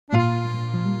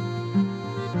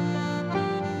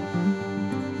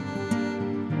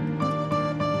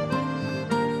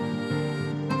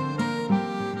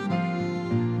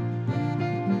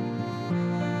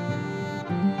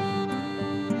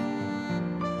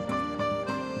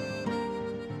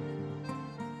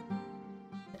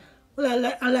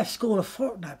Well, I left school a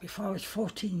fortnight before I was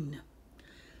 14.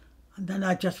 And then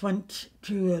I just went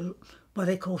to what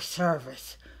they call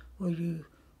service, where you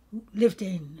lived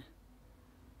in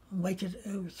and waited.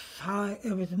 It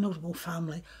was a notable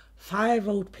family, 5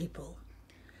 old people.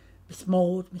 Miss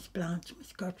Maud, Miss Blanche,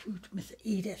 Miss Gertrude, Miss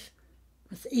Edith,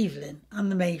 Miss Evelyn,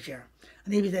 and the Major.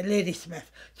 And he was a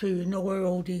ladysmith, so you know where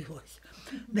old he was.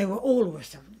 They were all over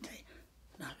 70.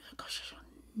 And I was like, gosh, I should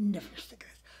never stick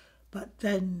this. But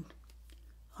then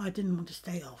I didn't want to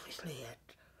stay, obviously, yet.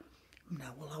 No,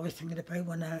 well, I was thinking about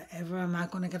whenever am I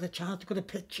going to get a chance to go to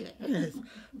pictures.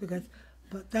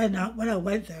 But then when I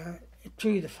went there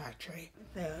to the factory,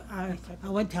 I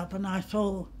went up and I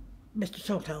saw Mr.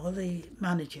 Soto, the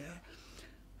manager,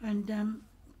 and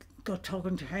got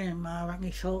talking to him. I reckon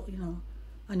he thought,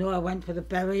 I know I went with a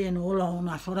berry and all on.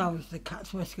 I thought I was the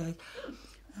cat's Whiskers.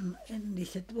 And he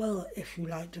said, well, if you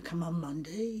like to come on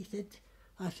Monday, he said,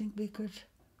 I think we could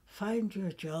find you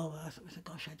a job. I thought,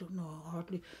 gosh, I don't know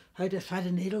hardly how to thread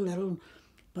a needle, let alone.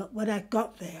 But when I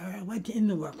got there, I went in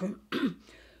the workroom,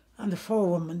 and the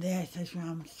forewoman there says,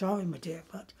 I'm sorry, my dear,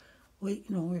 but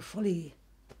we're fully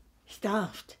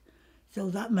staffed. So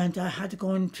that meant I had to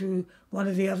go into one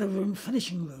of the other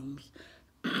finishing rooms.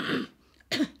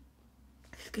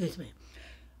 Excuse me.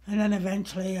 And then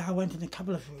eventually I went in a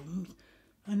couple of rooms,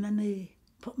 and then they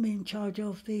put me in charge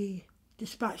of the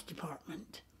dispatch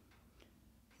department.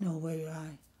 Where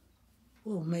I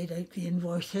made out the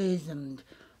invoices and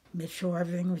made sure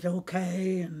everything was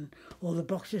okay and all the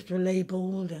boxes were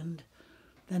labelled, and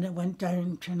then it went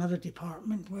down to another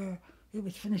department where it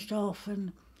was finished off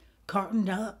and cartoned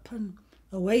up and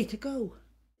away to go.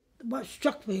 What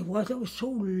struck me was it was so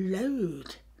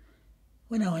loud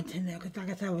when I went in there, because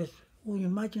like I said, I was, you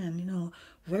imagine,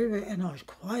 very, very, and I was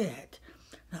quiet.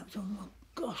 And I was going, oh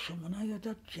gosh, and when I heard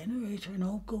that generator and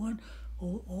all going,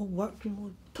 all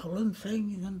working, pulling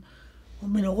things, and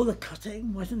all the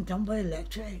cutting wasn't done by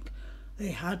electric. They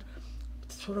had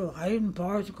sort of iron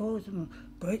bars, of course, and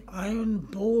a great iron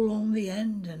bowl on the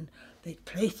end, and they'd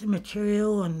place the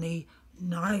material and the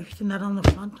knives and that on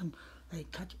the front, and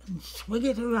they'd cut and swing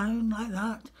it around like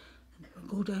that, and it would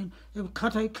go down. They would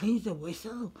cut out clean the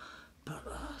whistle, but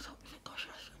I thought, gosh,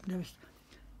 I've never.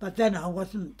 But then I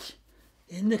wasn't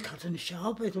in the cutting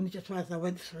shop. It was only just as I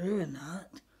went through and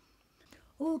that.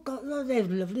 Oh God, they have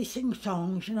lovely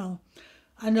sing-songs,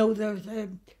 I know there's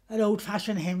an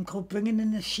old-fashioned hymn called Bringing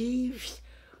in the Sheaves.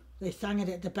 They sang it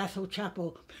at the Bethel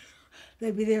Chapel.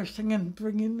 They'd be there singing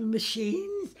Bringing the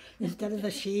Machines instead of the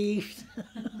sheaves.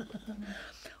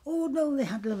 Oh no, they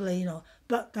had lovely,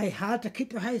 but they had to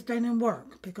keep their heads down and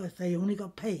work because they only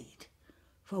got paid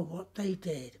for what they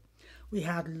did. We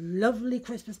had lovely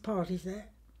Christmas parties there.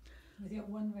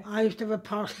 I used to have a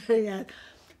party, yeah.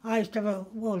 I used to have a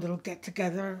little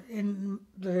get-together in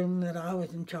the room that I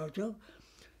was in charge of,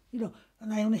 and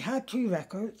I only had 2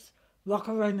 records, Rock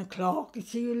Around the Clock and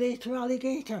See You Later,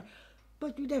 Alligator.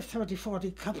 But you'd have 30, 40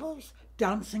 couples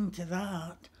dancing to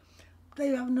that.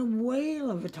 They were having a whale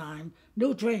of a time,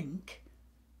 no drink,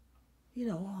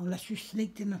 unless you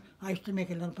sneaked in. I used to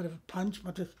make a little bit of a punch,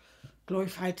 but it's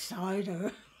glorified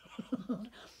cider.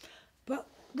 But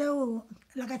no,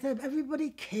 like I said, everybody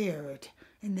cared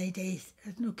in their days.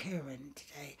 There's no caring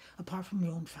today, apart from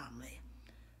your own family.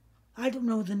 I don't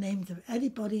know the names of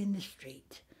anybody in the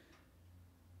street,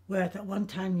 whereas at one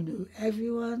time you knew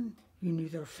everyone, you knew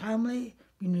their family,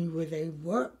 you knew where they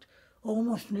worked,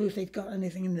 almost knew if they'd got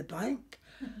anything in the bank.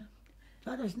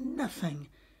 But there's nothing.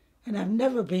 And I've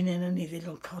never been in any of the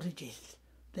little cottages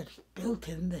that's built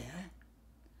in there.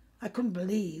 I couldn't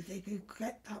believe they could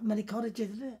get that many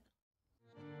cottages in it.